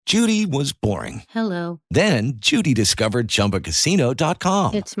Judy was boring. Hello. Then Judy discovered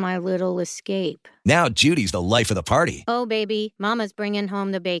ChumbaCasino.com. It's my little escape. Now Judy's the life of the party. Oh, baby, mama's bringing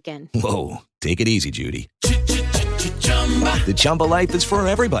home the bacon. Whoa, take it easy, Judy. The Chumba life is for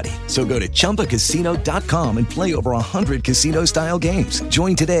everybody. So go to ChumbaCasino.com and play over 100 casino-style games.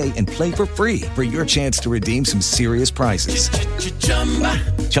 Join today and play for free for your chance to redeem some serious prizes.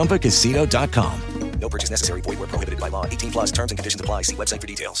 ChumbaCasino.com. No purchase necessary. Void where prohibited by law. 18 plus terms and conditions apply. See website for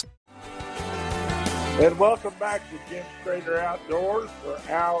details. And welcome back to Jim Strader Outdoors for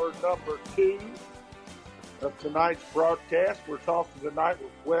hour number 2 of tonight's broadcast. We're talking tonight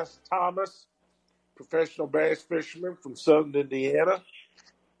with Wes Thomas, professional bass fisherman from Southern Indiana.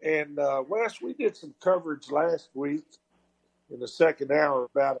 And Wes, we did some coverage last week in the second hour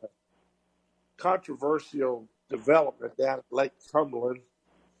about a controversial development down at Lake Cumberland.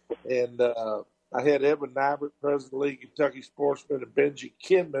 And I had Edwin Nybert, president of the League of Kentucky Sportsmen, and Benji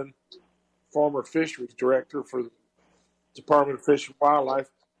Kinman, former fisheries director for the Department of Fish and Wildlife.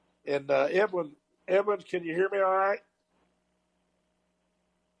 And Edwin, can you hear me all right?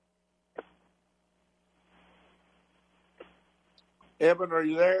 Edwin, are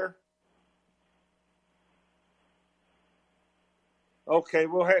you there? Okay,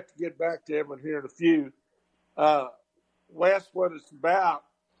 we'll have to get back to Edwin here in a few. Wes, what it's about,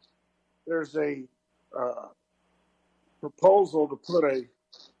 there's a proposal to put a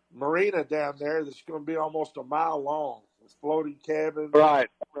marina down there that's going to be almost a mile long with floating cabins, right,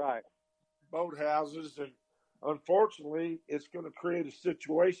 boat houses, and unfortunately, it's going to create a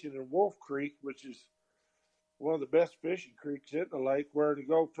situation in Wolf Creek, which is one of the best fishing creeks in the lake, where to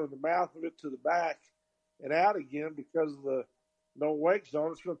go from the mouth of it to the back and out again because of the no wake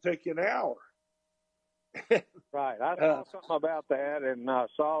zone. It's going to take you an hour. Right. I saw something about that and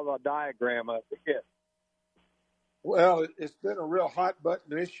saw the diagram of it. Well, it's been a real hot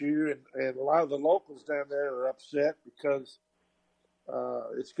button issue, and a lot of the locals down there are upset because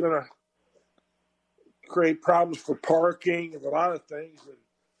it's going to create problems for parking and a lot of things. And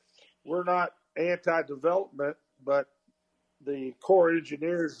we're not anti-development, but the Corps of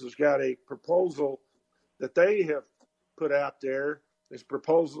Engineers has got a proposal that they have put out there. It's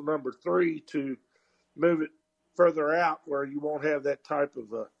proposal number 3 to move it further out where you won't have that type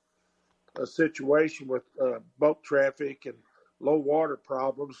of a situation with boat traffic and low water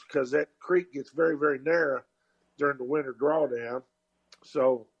problems, because that creek gets very, very narrow during the winter drawdown.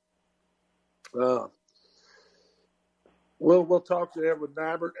 So we'll talk to Edwin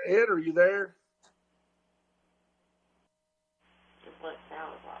Nybert. Ed, are you there?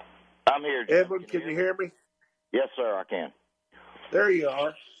 I'm here, Jim. Edwin, can you hear me? Yes, sir, I can. There you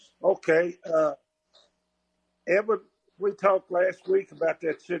are. Okay. Edwin, we talked last week about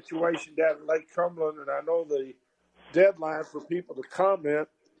that situation down in Lake Cumberland, and I know the deadline for people to comment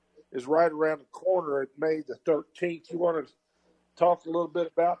is right around the corner at May the 13th. You want to talk a little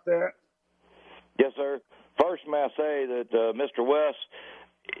bit about that? Yes, sir. First, may I say that, Mr. West,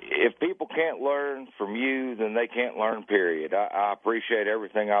 if people can't learn from you, then they can't learn, period. I appreciate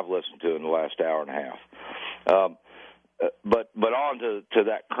everything I've listened to in the last hour and a half. But on to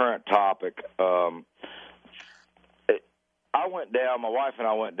that current topic, I went down, my wife and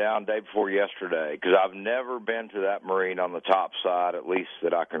I went down day before yesterday, because I've never been to that marine on the top side, at least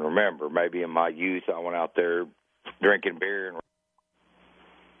that I can remember. Maybe in my youth I went out there drinking beer and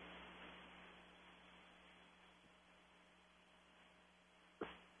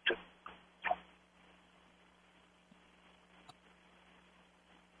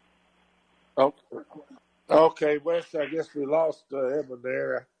Okay, Wes, I guess we lost Edwin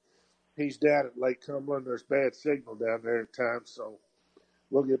there. He's down at Lake Cumberland. There's bad signal down there at times, so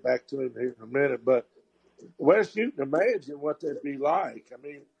we'll get back to him here in a minute. But, Wes, you can imagine what that'd be like. I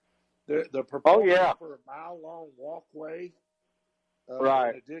mean, the proposal for a mile-long walkway,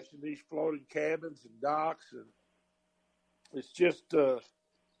 right, in addition to these floating cabins and docks, and it's just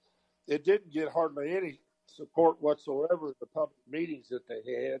it didn't get hardly any support whatsoever in the public meetings that they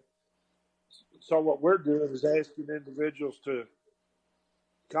had. So what we're doing is asking individuals to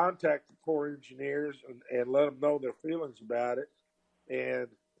contact the Corps of Engineers and let them know their feelings about it. And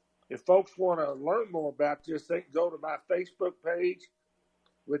if folks want to learn more about this, they can go to my Facebook page,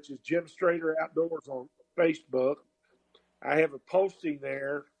 which is Jim Strader Outdoors on Facebook. I have a posting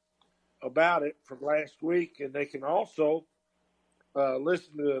there about it from last week, and they can also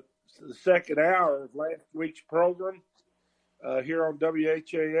listen to the second hour of last week's program here on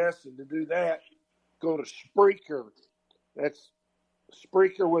WHAS. And to do that, go to Spreaker. That's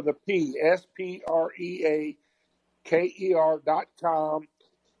Spreaker with a P, SPREAKER.com,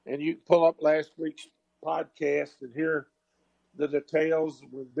 and you can pull up last week's podcast and hear the details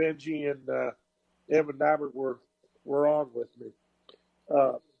when Benji and Evan Nybert were on with me.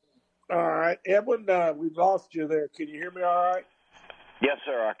 All right, Edwin, we've lost you there. Can you hear me all right? Yes,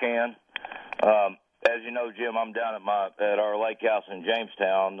 sir, I can. As you know, Jim, I'm down at our lake house in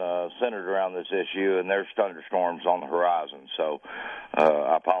Jamestown, centered around this issue, and there's thunderstorms on the horizon. So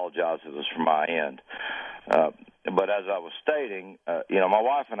I apologize if this is from my end. But as I was stating, my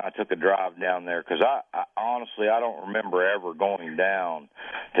wife and I took a drive down there because I honestly don't remember ever going down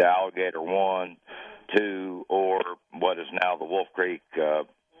to Alligator 1, 2, or what is now the Wolf Creek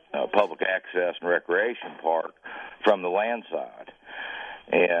Public Access and Recreation Park from the land side.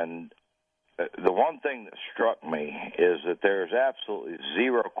 And the one thing that struck me is that there's absolutely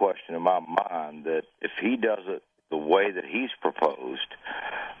zero question in my mind that if he does it the way that he's proposed,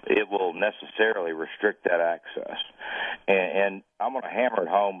 it will necessarily restrict that access. And I'm going to hammer it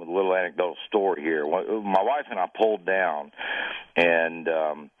home with a little anecdotal story here. My wife and I pulled down, and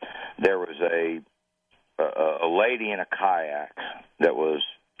there was a lady in a kayak that was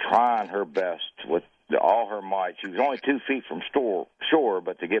trying her best with all her might. She was only 2 feet from shore,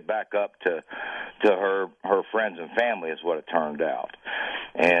 but to get back up to her friends and family is what it turned out.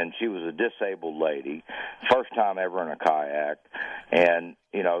 And she was a disabled lady, first time ever in a kayak, and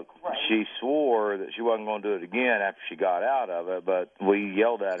she swore that she wasn't going to do it again after she got out of it, but we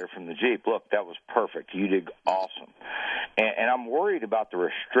yelled at her from the Jeep, look, that was perfect. You did awesome. And I'm worried about the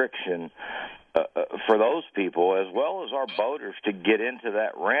restriction for those people as well as our boaters to get into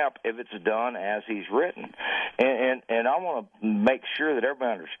that ramp if it's done as he's written. And I want to make sure that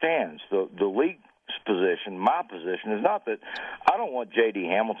everybody understands the league's position, my position, is not that I don't want J.D.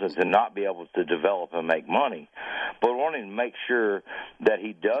 Hamilton to not be able to develop and make money, but wanting to make sure that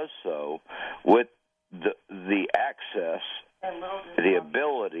he does so with the access, the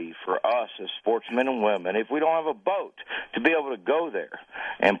ability for us as sportsmen and women, if we don't have a boat, to be able to go there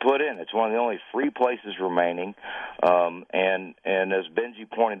and put in. It's one of the only free places remaining. And as Benji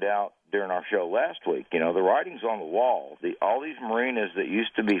pointed out during our show last week, the writing's on the wall. All these marinas that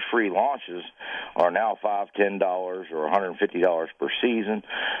used to be free launches are now $5, $10, or $150 per season,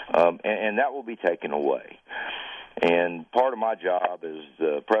 and that will be taken away. And part of my job as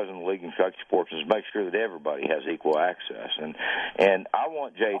the president of the League of Kentucky Sports is make sure that everybody has equal access. And I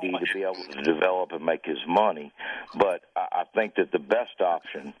want J.D. to be able to develop and make his money, but I think that the best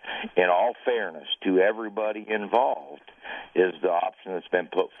option, in all fairness to everybody involved, is the option that's been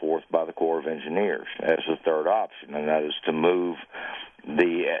put forth by the Corps of Engineers as the third option, and that is to move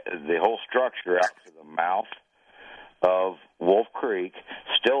the whole structure out to the mouth of Wolf Creek,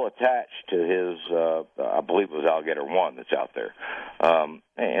 still attached to his, I believe it was Alligator 1 that's out there,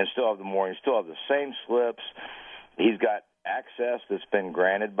 and still have the mooring, still have the same slips. He's got access that's been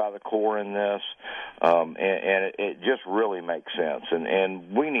granted by the Corps in this, and it just really makes sense.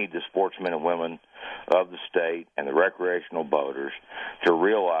 And we need the sportsmen and women of the state and the recreational boaters to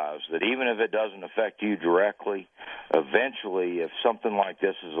realize that even if it doesn't affect you directly, eventually if something like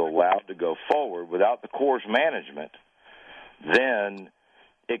this is allowed to go forward without the Corps' management, then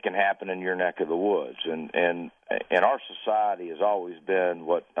it can happen in your neck of the woods. And our society has always been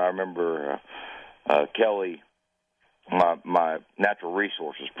what I remember Kelly, my natural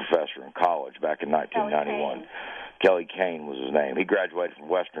resources professor in college back in 1991. Kelly Kane was his name. He graduated from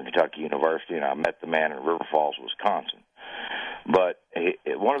Western Kentucky University, and I met the man in River Falls, Wisconsin. But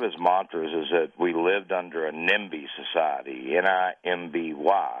one of his mantras is that we lived under a NIMBY society, NIMBY,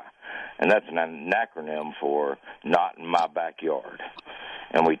 and that's an acronym for not in my backyard.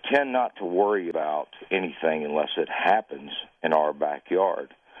 And we tend not to worry about anything unless it happens in our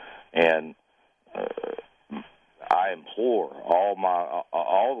backyard. And I implore all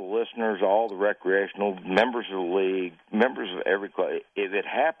the listeners, all the recreational members of the league, members of every club, if it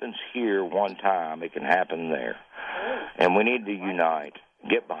happens here one time, it can happen there. And we need to unite,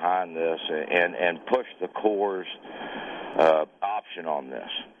 get behind this, and push the Corps' option on this.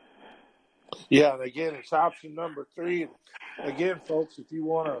 Yeah, and again, it's option number 3. And again, folks, if you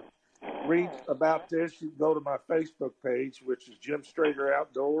want to read about this, you can go to my Facebook page, which is Jim Strader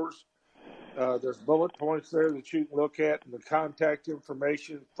Outdoors. There's bullet points there that you can look at, and the contact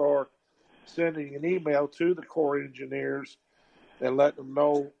information for sending an email to the Corps engineers and let them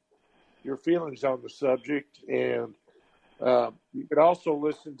know your feelings on the subject. And you could also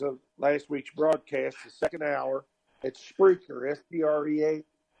listen to last week's broadcast, the second hour, at Spreaker,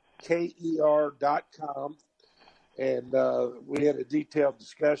 SPREAKER.com. And we had a detailed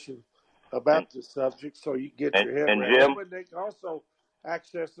discussion about the subject, so you can get your head around it. And they can also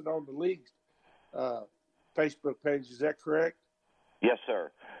access it on the league's Facebook page. Is that correct? Yes,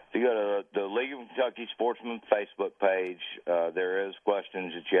 sir. If you go to the League of Kentucky Sportsmen Facebook page, there is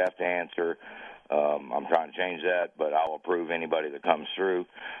questions that you have to answer. I'm trying to change that, but I'll approve anybody that comes through.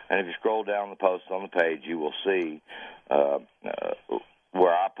 And if you scroll down the post on the page, you will see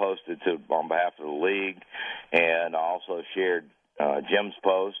where I posted on behalf of the league, and I also shared Jim's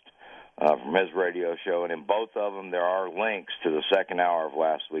post from his radio show. And in both of them, there are links to the second hour of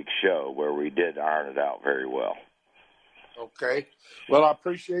last week's show where we did iron it out very well. Okay. Well, I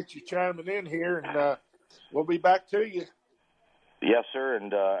appreciate you chiming in here, and we'll be back to you. Yes, sir.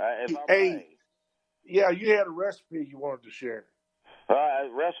 And if I may. Yeah, you had a recipe you wanted to share.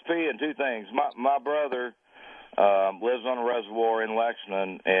 Recipe and two things. My brother lives on a reservoir in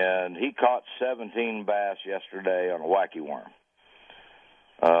Lexington, and he caught 17 bass yesterday on a wacky worm.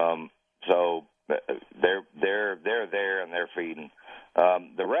 So they're there and they're feeding.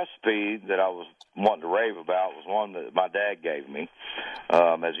 The recipe that I was wanting to rave about was one that my dad gave me.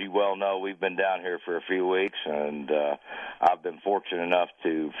 As you well know, we've been down here for a few weeks, and I've been fortunate enough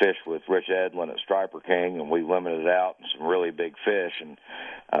to fish with Rich Edlin at Striper King, and we limited out some really big fish. And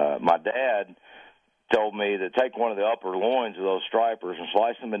my dad told me to take one of the upper loins of those stripers and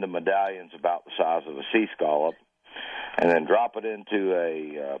slice them into medallions about the size of a sea scallop, and then drop it into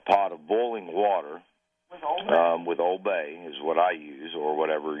a pot of boiling water with Old Bay is what I use, or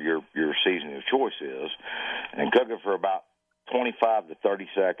whatever your seasoning of choice is, and cook it for about 25 to 30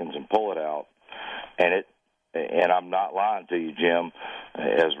 seconds and pull it out. And I'm not lying to you, Jim.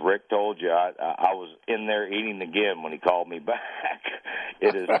 As Rick told you, I was in there eating again when he called me back.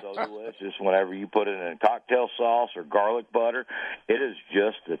 It is so delicious whenever you put it in cocktail sauce or garlic butter. It is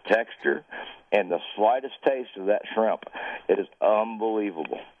just the texture and the slightest taste of that shrimp. It is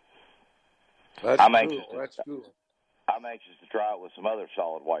unbelievable. That's cool. I'm anxious to try it with some other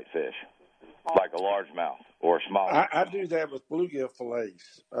solid white fish, like a largemouth or a small. I do that with bluegill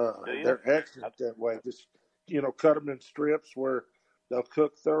fillets. They're excellent that way. Just, cut them in strips where they'll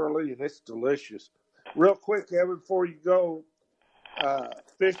cook thoroughly, and it's delicious. Real quick, Evan, before you go,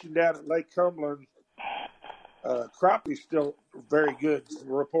 fishing down at Lake Cumberland, crappie's still very good, the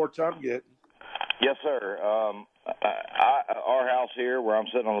reports I'm getting. Yes, sir. Our house here, where I'm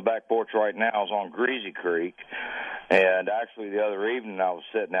sitting on the back porch right now, is on Greasy Creek. And actually, the other evening, I was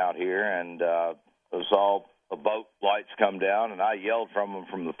sitting out here, and I saw a boat lights come down, and I yelled from them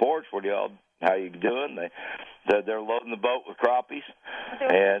from the porch, "What y'all? How you doing?" They said they're loading the boat with crappies,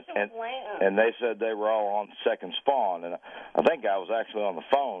 and they said they were all on second spawn. And I think I was actually on the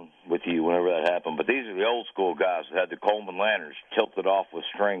phone with you whenever that happened. But these are the old school guys that had the Coleman lanterns tilted off with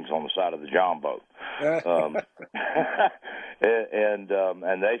strings on the side of the John boat. And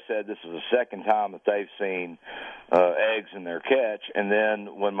they said this is the second time that they've seen eggs in their catch. And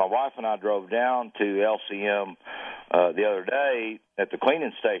then when my wife and I drove down to LCM the other day at the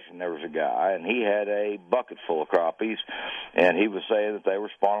cleaning station, there was a guy, and he had a bucket full of crappies, and he was saying that they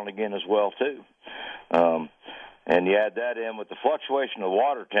were spawning again as well, too. And you add that in with the fluctuation of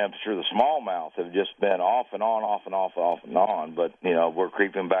water temperature, the smallmouth have just been off and on, off and off, off and on. But, we're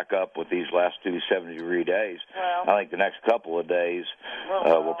creeping back up with these last 2 70-degree days. Well, I think the next couple of days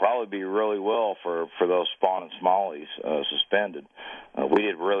will probably be really well for those spawning smallies suspended. We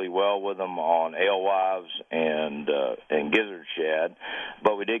did really well with them on alewives and gizzard shad,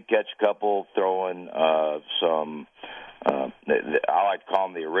 but we did catch a couple throwing some I like to call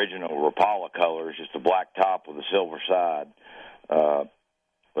them the original Rapala colors, just a black top with a silver side,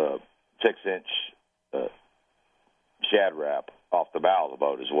 6-inch shad wrap off the bow of the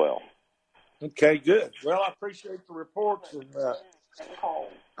boat as well. Okay, good. Well, I appreciate the reports, and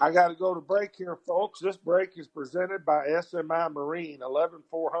I got to go to break here, folks. This break is presented by SMI Marine,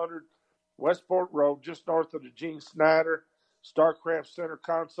 11400 Westport Road, just north of the Gene Snyder, Starcraft Center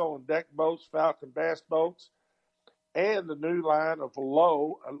console and deck boats, Falcon Bass boats, and the new line of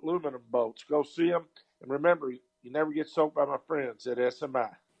low aluminum boats. Go see them. And remember, you never get soaked by my friends at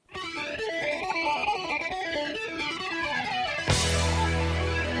SMI.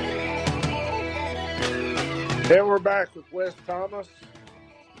 And we're back with Wes Thomas,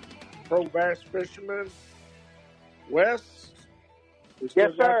 pro bass fisherman. Wes, we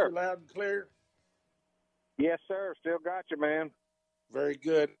still got you loud and clear? Yes, sir. Still got you, man. Very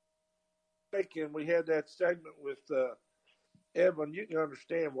good. And we had that segment with Evan. You can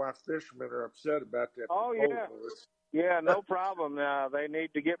understand why fishermen are upset about that. Oh, yeah. Yeah, no problem. They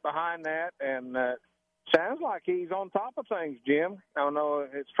need to get behind that. And sounds like he's on top of things, Jim. I don't know.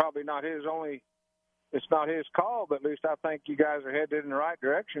 It's probably not it's not his call, but at least I think you guys are headed in the right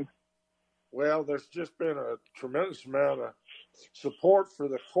direction. Well, there's just been a tremendous amount of support for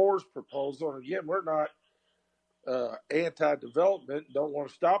the Corps proposal. And again, we're not anti-development, don't want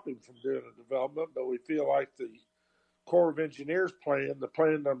to stop him from doing a development, but we feel like the Corps of Engineers plan, the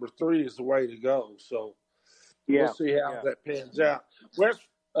plan number 3, is the way to go. So we'll see how that pans out. Wes,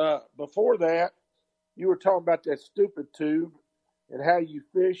 before that, you were talking about that stupid tube and how you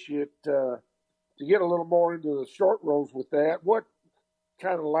fish it. To get a little more into the short rolls with that, what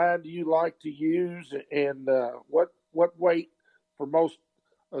kind of line do you like to use, and what weight for most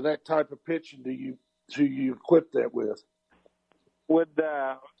of that type of pitching do you equip that with?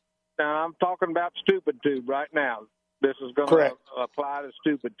 Now I'm talking about stupid tube right now. This is going to apply to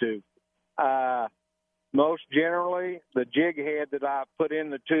stupid tube. Most generally, the jig head that I put in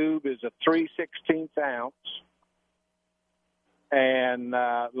the tube is a 3/16 ounce. And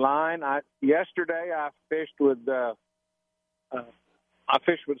line, yesterday I fished with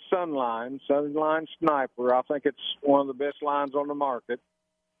Sunline Sniper. I think it's one of the best lines on the market.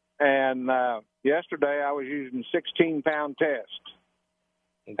 And yesterday I was using 16-pound test.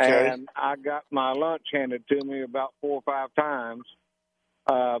 Okay. And I got my lunch handed to me about 4 or 5 times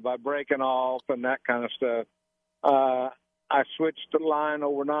by breaking off and that kind of stuff. I switched the line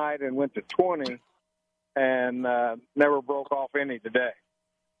overnight and went to 20. And never broke off any today.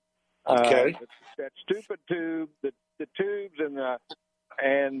 Okay. That stupid tube, the tubes and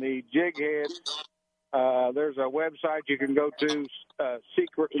the jig heads. There's a website you can go to,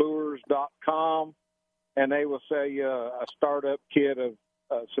 secretlures.com, and they will sell you a startup kit of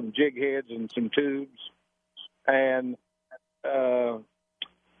some jig heads and some tubes. And so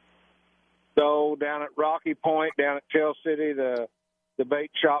down at Rocky Point, down at Tell City, the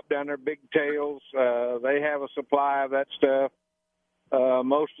bait shop down there, Big Tails, they have a supply of that stuff.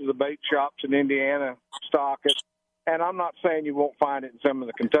 Most of the bait shops in Indiana stock it. And I'm not saying you won't find it in some of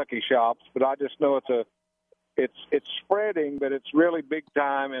the Kentucky shops, but I just know it's spreading, but it's really big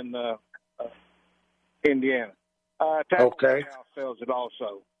time in Indiana. Okay. House sells it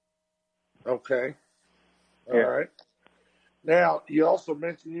also. Okay. All right. Now, you also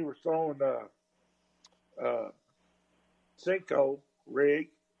mentioned you were throwing Cinco rig.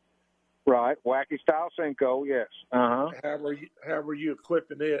 Right, wacky style Cinco, yes. How were you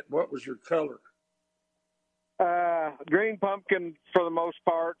equipping it? What was your color? Green pumpkin for the most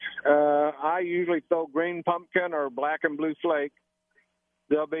part. I usually throw green pumpkin or black and blue flake.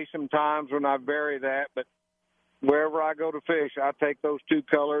 There'll be some times when I vary that, but wherever I go to fish, I take those 2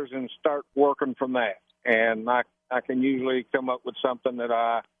 colors and start working from that. And I can usually come up with something that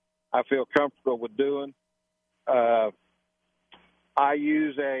I feel comfortable with doing. I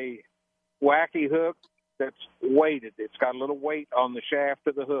use a wacky hook that's weighted. It's got a little weight on the shaft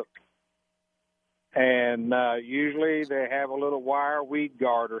of the hook. And usually they have a little wire weed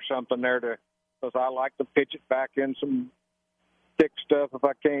guard or something there because I like to pitch it back in some thick stuff if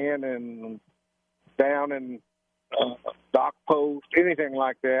I can and down in dock post, anything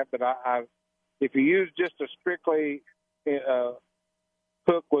like that. But if you use just a strictly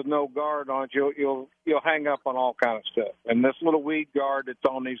hook with no guard on it, you'll hang up on all kind of stuff. And this little weed guard that's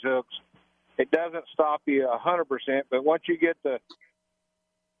on these hooks, it doesn't stop you 100%, but once you get the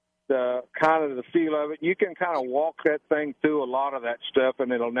kind of the feel of it, you can kind of walk that thing through a lot of that stuff,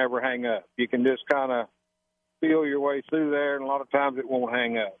 and it'll never hang up. You can just kind of feel your way through there, and a lot of times it won't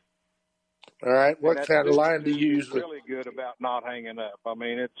hang up. All right. What kind of line do you use? It's really good about not hanging up. I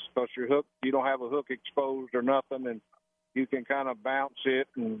mean, it's because your hook, you don't have a hook exposed or nothing, and you can kind of bounce it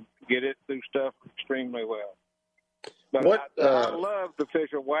and get it through stuff extremely well. But I love to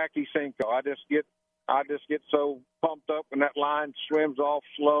fish a wacky Cinco. I just get so pumped up when that line swims off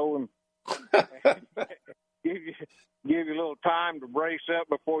slow and give you a little time to brace up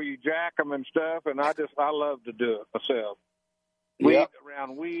before you jack them and stuff. And I love to do it myself.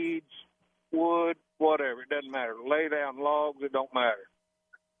 Around weeds, wood, whatever. It doesn't matter. Lay down logs. It don't matter.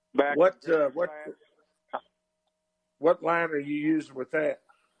 What line are you using with that?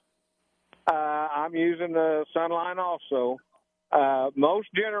 I'm using the Sunline also. Most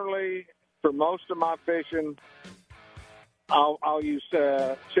generally, for most of my fishing, I'll use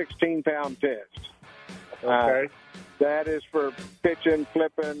 16-pound test. Okay. That is for pitching,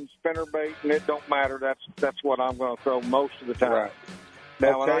 flipping, spinnerbait, and it don't matter. That's what I'm going to throw most of the time. Right.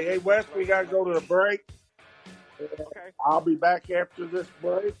 Now, okay. Hey, Wes, we got to go to the break. Okay. I'll be back after this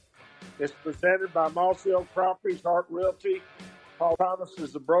break. It's presented by Moss Hill Properties, Hart Realty. Paul Thomas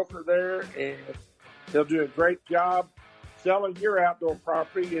is the broker there, and they'll do a great job selling your outdoor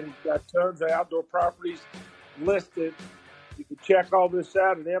property, and he's got tons of outdoor properties listed. You can check all this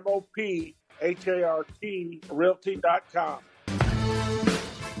out at MOPHART Realty.com.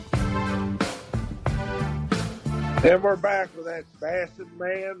 And we're back with that Bassin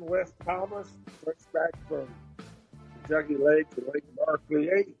man, Wes Thomas, fresh back from Kentucky Lake to Lake Barkley.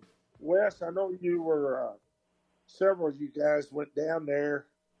 Hey, Wes, I know you were, several of you guys went down there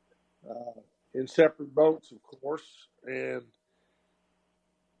in separate boats, of course, and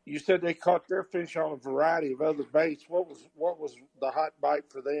you said they caught their fish on a variety of other baits. What was the hot bite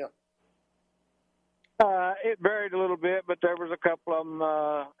for them? It varied a little bit, but there was a couple of them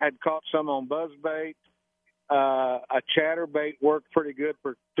had caught some on buzzbait. A chatterbait worked pretty good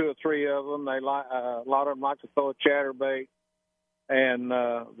for two or three of them. A lot of them like to throw a chatterbait, and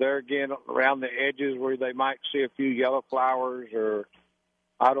there again around the edges where they might see a few yellow flowers, or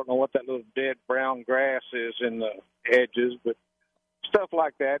I don't know what that little dead brown grass is in the edges, but stuff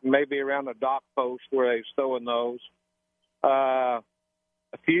like that. And maybe around the dock post where they was throwing those.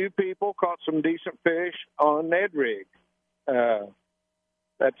 A few people caught some decent fish on a Ned rig.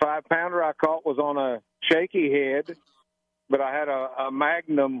 That 5-pounder I caught was on a shaky head, but I had a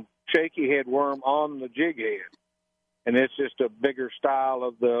Magnum shaky head worm on the jig head. And it's just a bigger style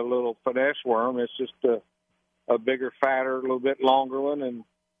of the little finesse worm. It's just a bigger, fatter, a little bit longer one.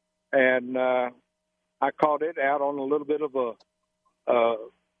 And I caught it out on a little bit of a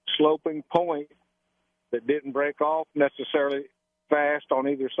sloping point that didn't break off necessarily fast on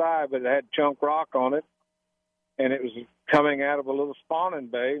either side, but it had chunk rock on it, and it was coming out of a little spawning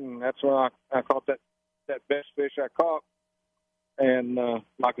bait, and that's when I caught that best fish I caught. And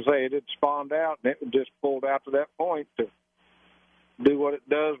like I say, it had spawned out, and it just pulled out to that point to do what it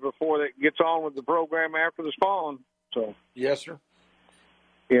does before it gets on with the program after the spawn. So Yes, sir.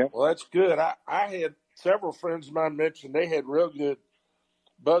 yeah. Well, that's good. I had several friends of mine mention they had real good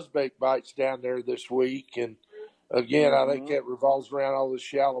buzzbait bites down there this week, and again, I think that revolves around all this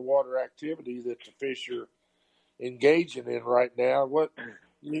shallow water activity that the fish are engaging in right now. What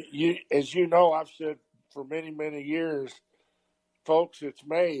you as you know, I've said for many, many years, folks, it's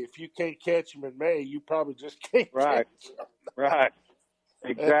May. If you can't catch them in May, you probably just can't Right. catch them. Right.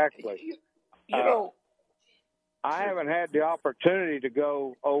 Exactly. You know, I haven't had the opportunity to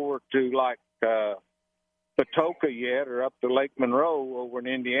go over to like Patoka yet, or up to Lake Monroe over in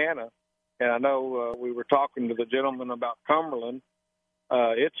Indiana. And I know we were talking to the gentleman about Cumberland.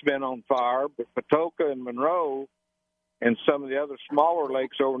 It's been on fire, but Patoka and Monroe and some of the other smaller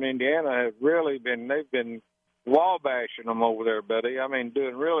lakes over in Indiana have really they've been wall bashing them over there, buddy. I mean,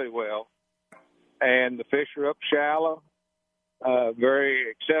 doing really well. And the fish are up shallow, very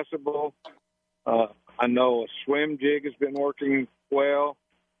accessible. I know a swim jig has been working well.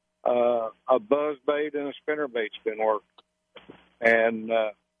 A buzz bait and a spinner bait's been working. And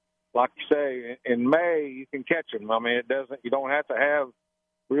like you say, in May you can catch them. I mean, you don't have to have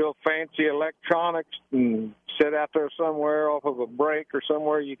real fancy electronics and sit out there somewhere off of a break or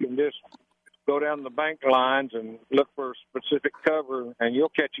somewhere. You can just go down the bank lines and look for a specific cover, and you'll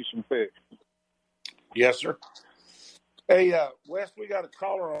catch you some fish. Yes, sir. Hey, Wes, we got a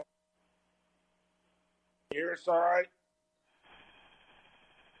caller on here. It's all right.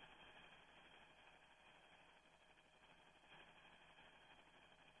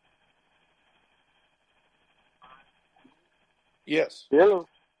 Yes. Hello.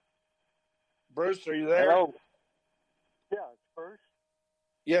 Bruce, are you there? Hello. Yeah, it's Bruce.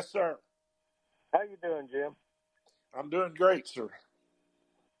 Yes, sir. How you doing, Jim? I'm doing great, sir.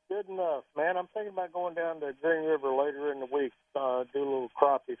 Good enough, man. I'm thinking about going down to Green River later in the week, do a little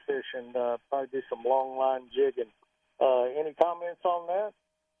crappie fishing, probably do some long line jigging. Any comments on that?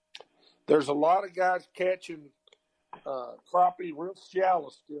 There's a lot of guys catching crappie real shallow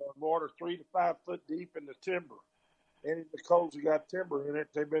still in water 3 to 5 foot deep in the timber. Any of the coves that got timber in it,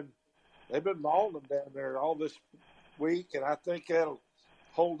 they've been mauling them down there all this week, and I think that'll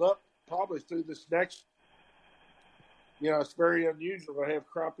hold up probably through this next. It's very unusual to have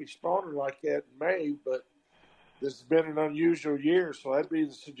crappie spawning like that in May, but this has been an unusual year, so that'd be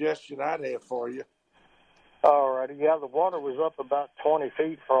the suggestion I'd have for you. All righty. Yeah, the water was up about 20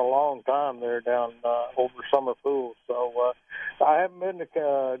 feet for a long time there down over Summer Pools. So I haven't been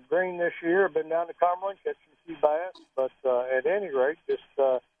to Green this year. I've been down to Cumberland catching a few bass. But at any rate, just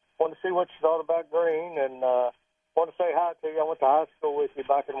want to see what you thought about Green, and want to say hi to you. I went to high school with you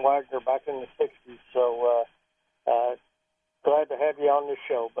back in Wagner back in the 60s. So glad to have you on this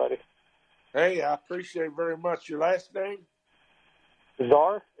show, buddy. Hey, I appreciate it very much. Your last name?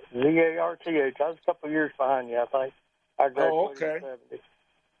 Zarth, Z-A-R-T-H. I was a couple of years behind you, I think. I graduated in 70.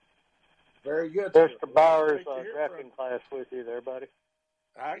 Very good. Mr. Bowers drafting class with you there, buddy.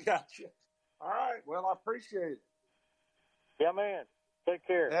 I got you. All right. Well, I appreciate it. Yeah, man. Take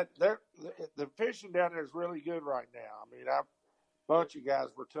care. The fishing down there is really good right now. I mean, a bunch of guys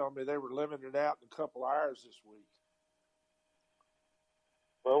were telling me they were living it out in a couple hours this week.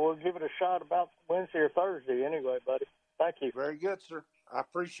 Well, we'll give it a shot about Wednesday or Thursday anyway, buddy. Thank you. Very good, sir. I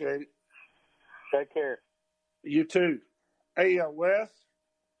appreciate it. Take care. You too. Hey, Wes,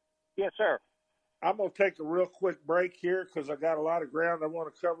 Yes, sir. I'm going to take a real quick break here because I got a lot of ground I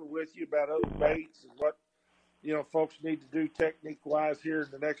want to cover with you about other baits and what, folks need to do technique-wise here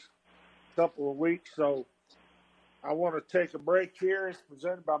in the next couple of weeks. So I want to take a break here. It's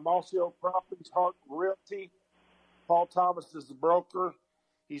presented by Mossy Oak Properties, Hart Realty. Paul Thomas is the broker.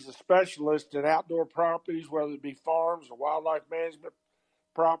 He's a specialist in outdoor properties, whether it be farms or wildlife management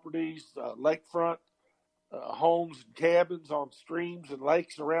properties, lakefront homes and cabins on streams and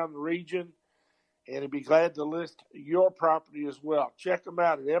lakes around the region. And he'd be glad to list your property as well. Check them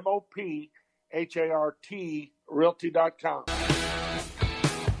out at MOPHART Realty.com.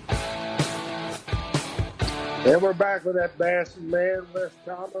 And we're back with that Bassin man, Wes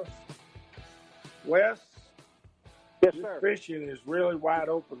Thomas. Wes? Yes, sir. Fishing is really wide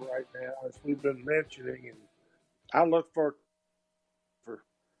open right now, as we've been mentioning, and I look for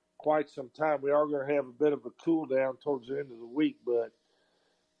quite some time. We are going to have a bit of a cool down towards the end of the week, but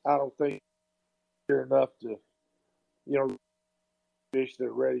I don't think they're enough to, fish that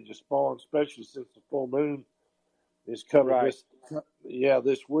are ready to spawn, especially since the full moon is coming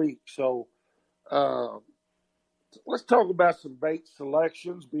this week. So let's talk about some bait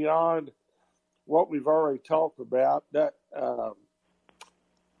selections beyond what we've already talked about. That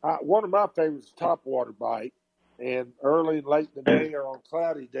one of my favorites is topwater bite, and early and late in the day or on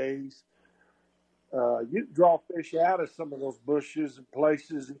cloudy days, you can draw fish out of some of those bushes and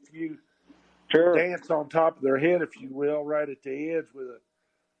places if you dance on top of their head, if you will, right at the edge with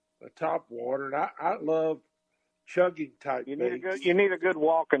a topwater. And I love chugging type baits. You need a good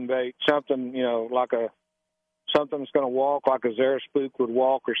walking bait, something like something that's going to walk like a Zara spook would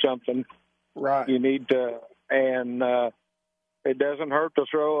walk or something. Right. You need to, and it doesn't hurt to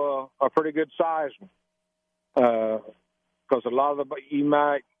throw a pretty good size one, because a lot of you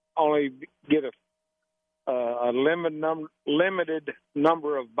might only get a limited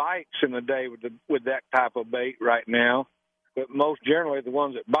number of bites in a day with that type of bait right now. But most generally, the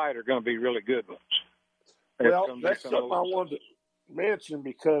ones that bite are going to be really good ones. Well, that's something I wanted to mention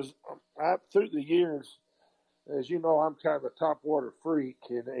because through the years, as you know, I'm kind of a topwater freak,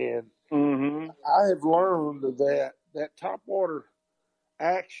 and I have learned that topwater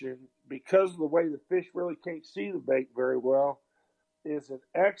action, because of the way the fish really can't see the bait very well, is an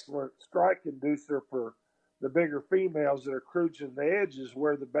excellent strike inducer for the bigger females that are cruising the edges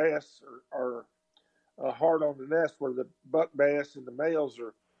where the bass are hard on the nest, where the buck bass and the males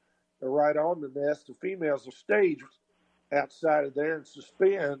are right on the nest. The females will stage outside of there and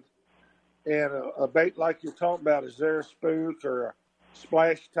suspend. And a bait like you're talking about, a Zara spook or a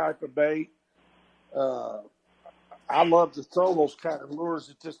splash type of bait, I love to throw those kind of lures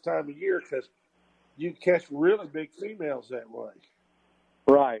at this time of year because you can catch really big females that way.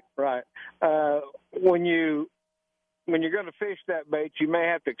 Right. When you're going to fish that bait, you may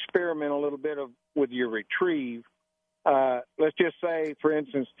have to experiment a little bit with your retrieve. Let's just say, for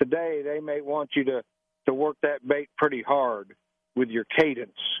instance, today they may want you to work that bait pretty hard with your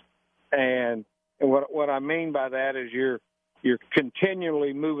cadence. And what I mean by that is you're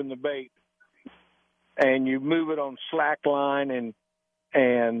continually moving the bait, and you move it on slack line,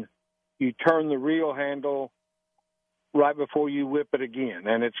 and you turn the reel handle right before you whip it again.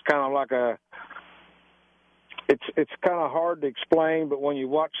 And it's kind of like it's kind of hard to explain, but when you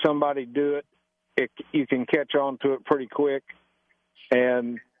watch somebody do it, you can catch on to it pretty quick.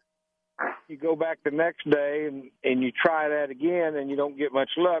 And you go back the next day and you try that again and you don't get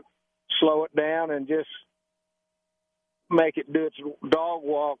much luck. Slow it down and just make it do its dog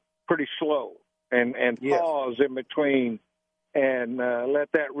walk pretty slow and pause in between and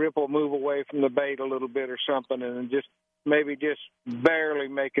let that ripple move away from the bait a little bit or something, and then just barely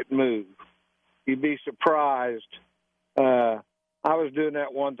make it move. You'd be surprised. I was doing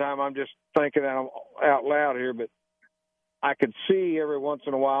that one time. I'm just thinking out loud here, but I could see every once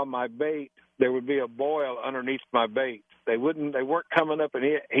in a while my bait, there would be a boil underneath my bait. They weren't coming up and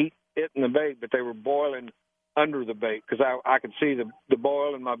hitting the bait, but they were boiling under the bait because I could see the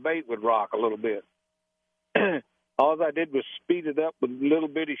boil and my bait would rock a little bit. All I did was speed it up with little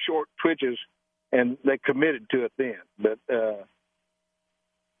bitty short twitches, and they committed to it then. But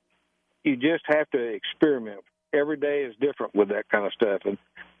you just have to experiment. Every day is different with that kind of stuff.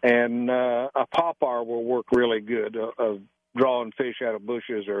 And a pop-ar will work really good of drawing fish out of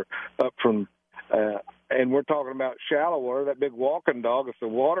bushes or up from and we're talking about shallow water, that big walking dog. If the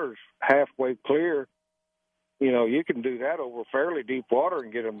water's halfway clear, you can do that over fairly deep water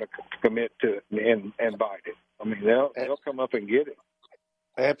and get them to commit to it and bite it. I mean, they'll come up and get it.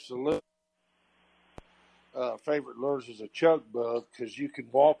 Absolutely. favorite lures is a chug bug because you can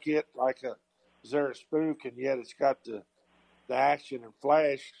walk it like a Zara spook, and yet it's got the action and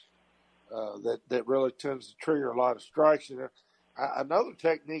flash that really tends to trigger a lot of strikes. And another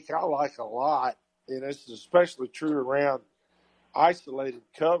technique I like a lot, and it's especially true around isolated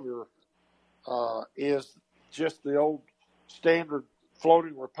cover, is just the old standard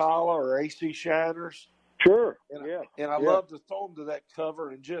floating Rapala or AC shiners. Sure. And I love to throw them to that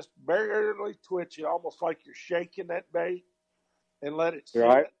cover and just barely twitch it, almost like you're shaking that bait, and let it sit.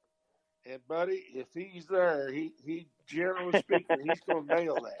 Right. And buddy, if he's there, he generally speaking, he's going to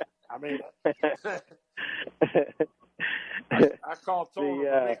nail that. I mean, I call throwing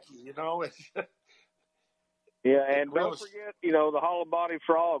a Mickey, you know. And don't forget, the hollow body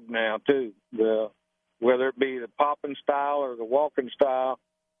frog now too. Whether it be the popping style or the walking style.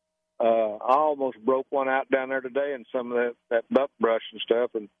 I almost broke one out down there today in some of that buckbrush and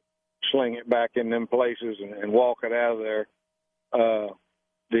stuff, and sling it back in them places and walk it out of there.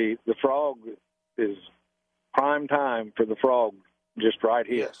 The frog is prime time for the frog, just right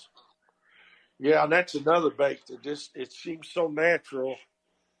here. Yes. Yeah, and that's another bait that it seems so natural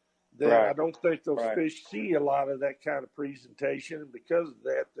that I don't think those fish see a lot of that kind of presentation, and because of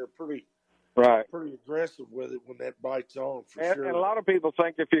that, they're pretty aggressive with it when that bites on, sure. And a lot of people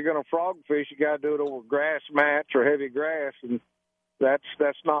think if you're going to frog fish, you got to do it over grass mats or heavy grass, and that's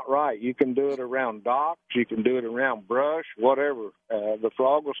not right. You can do it around docks, you can do it around brush, whatever. The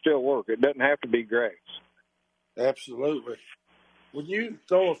frog will still work. It doesn't have to be grass. Absolutely. When you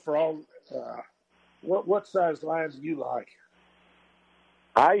throw a frog, what size line do you like?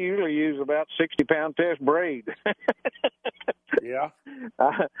 I usually use about 60-pound test braid. Yeah.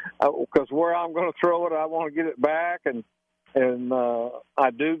 Because where I'm going to throw it, I want to get it back, and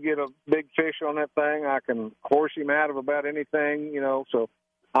I do get a big fish on that thing. I can horse him out of about anything, So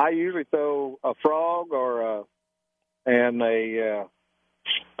I usually throw a frog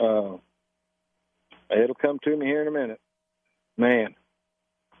it'll come to me here in a minute. Man,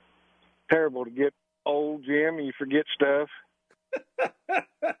 terrible to get old, Jim, and you forget stuff.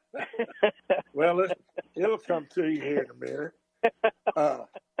 Well, it'll come to you here in a minute.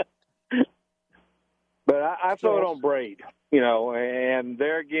 But I throw it on braid, and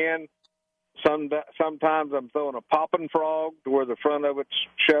there again, sometimes I'm throwing a popping frog to where the front of it's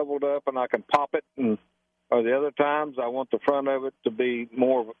shoveled up and I can pop it, or the other times I want the front of it to be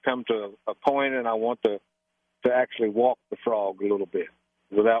come to a point, and I want to actually walk the frog a little bit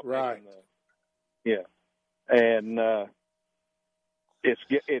without and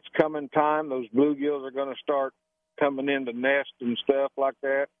it's coming time. Those bluegills are going to start coming into nest and stuff like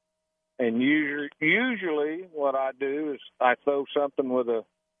that. And usually what I do is I throw something with if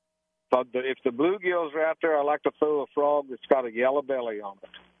the bluegills are out there, I like to throw a frog that's got a yellow belly on it.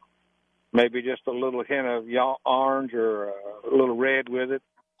 Maybe just a little hint of orange or a little red with it.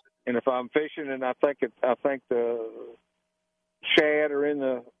 And if I'm fishing and I think the shad are in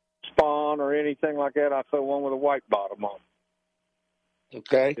the spawn or anything like that, I throw one with a white bottom on it.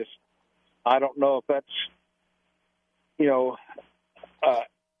 Okay. I don't know if that's,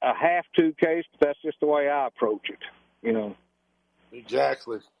 a have-to case, but that's just the way I approach it,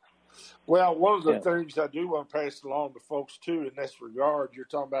 Exactly. Well, one of the things I do want to pass along to folks, too, in this regard, you're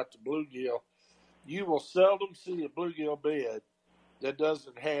talking about the bluegill. You will seldom see a bluegill bed that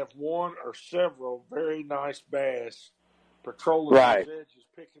doesn't have one or several very nice bass patrolling those edges,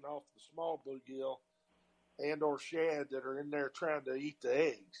 picking off the small bluegill and or shad that are in there trying to eat the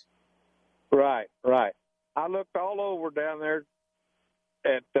eggs. Right. I looked all over down there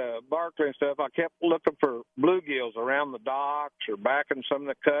at Barkley and stuff. I kept looking for bluegills around the docks or back in some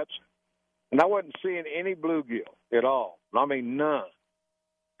of the cuts, and I wasn't seeing any bluegill at all. I mean, none.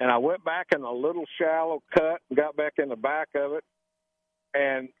 And I went back in a little shallow cut and got back in the back of it,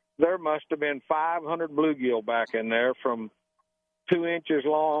 and there must have been 500 bluegill back in there from 2 inches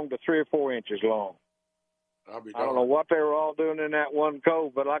long to 3 or 4 inches long. I don't know what they were all doing in that one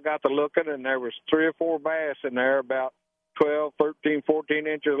cove, but I got to looking, and there was 3 or 4 bass in there about 12, 13, 14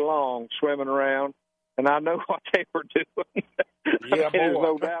 inches long swimming around, and I know what they were doing. Yeah, there's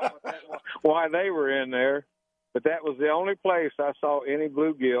no doubt why they were in there, but that was the only place I saw any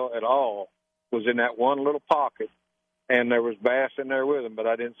bluegill at all was in that one little pocket, and there was bass in there with them, but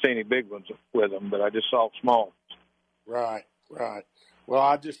I didn't see any big ones with them, but I just saw small ones. Right.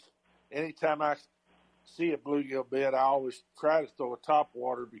 Well, anytime I see a bluegill bed, I always try to throw a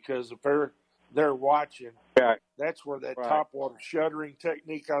topwater because if they're watching, that's where that topwater shuddering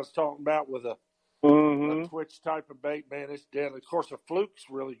technique I was talking about with a twitch type of bait, man, it's deadly. Of course, a fluke's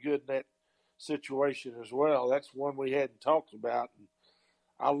really good in that situation as well. That's one we hadn't talked about. And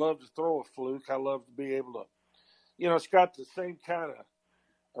I love to throw a fluke. I love to be able to, it's got the same kind of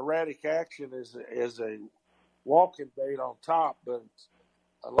erratic action as a walking bait on top, but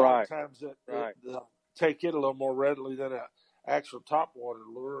a lot of times take it a little more readily than an actual topwater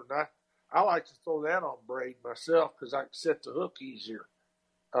lure. And I like to throw that on braid myself because I can set the hook easier.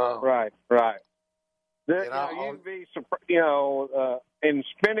 Right. You'd be surprised, in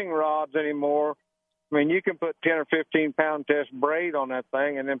spinning rods anymore, I mean, you can put 10 or 15 pound test braid on that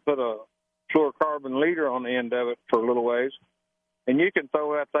thing and then put a fluorocarbon leader on the end of it for a little ways. And you can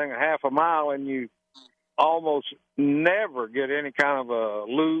throw that thing a half a mile and you almost never get any kind of a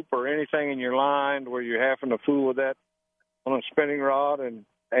loop or anything in your line where you're having to fool with that on a spinning rod. And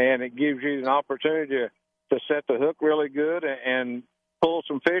it gives you an opportunity to set the hook really good and pull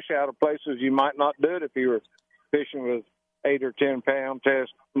some fish out of places you might not do it if you were fishing with 8 or 10 pound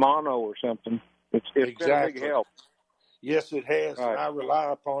test mono or something. It's exactly. been a big help. Yes, it has. Right. And I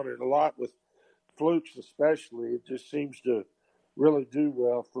rely upon it a lot with flukes especially. It just seems to really do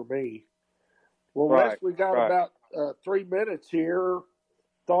well for me. Well, Wes, we got about 3 minutes here.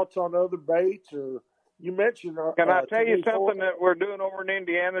 Thoughts on other baits? Or you mentioned Can I tell you something that we're doing over in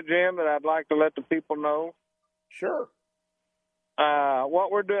Indiana, Jim, that I'd like to let the people know? Sure.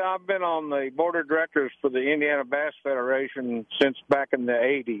 What we're doing, I've been on the board of directors for the Indiana Bass Federation since back in the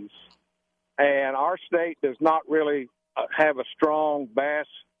 80s. And our state does not really have a strong bass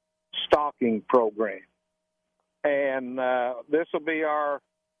stocking program. And this will be our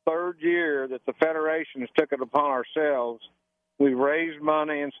third year that the Federation has took it upon ourselves. We've raised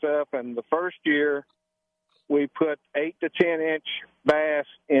money and stuff, and the first year we put 8 to 10-inch bass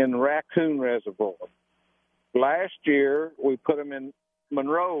in Raccoon Reservoir. Last year, we put them in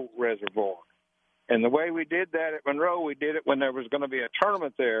Monroe Reservoir. And the way we did that at Monroe, we did it when there was going to be a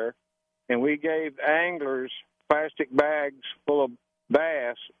tournament there, and we gave anglers plastic bags full of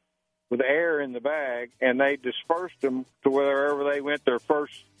bass with air in the bag, and they dispersed them to wherever they went their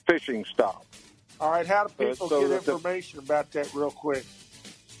first fishing stop. All right, how do people get information about that real quick?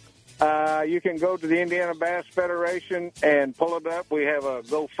 You can go to the Indiana Bass Federation and pull it up. We have a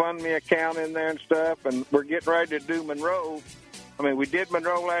GoFundMe account in there and stuff, and we're getting ready to do Monroe. I mean, we did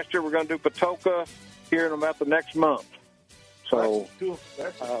Monroe last year. We're going to do Patoka here in about the next month. So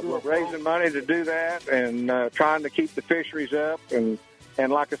we're raising money to do that and trying to keep the fisheries up. And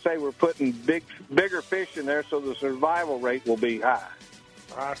like I say, we're putting bigger fish in there so the survival rate will be high.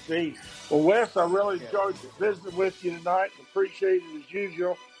 I see. Well, Wes, I really enjoyed visiting with you tonight and appreciate it as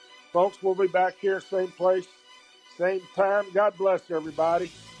usual. Folks, we'll be back here, same place, same time. God bless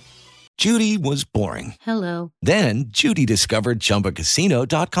everybody. Judy was boring. Hello. Then Judy discovered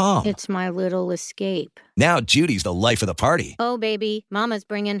ChumbaCasino.com. It's my little escape. Now Judy's the life of the party. Oh, baby, mama's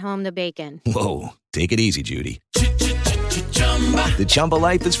bringing home the bacon. Whoa, take it easy, Judy. The Chumba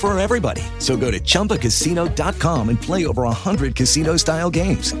life is for everybody. So go to ChumbaCasino.com and play over 100 casino-style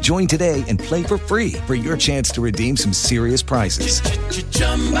games. Join today and play for free for your chance to redeem some serious prizes.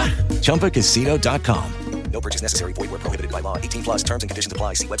 ChumbaCasino.com. No purchase necessary. Void where prohibited by law. 18+ terms and conditions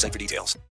apply. See website for details.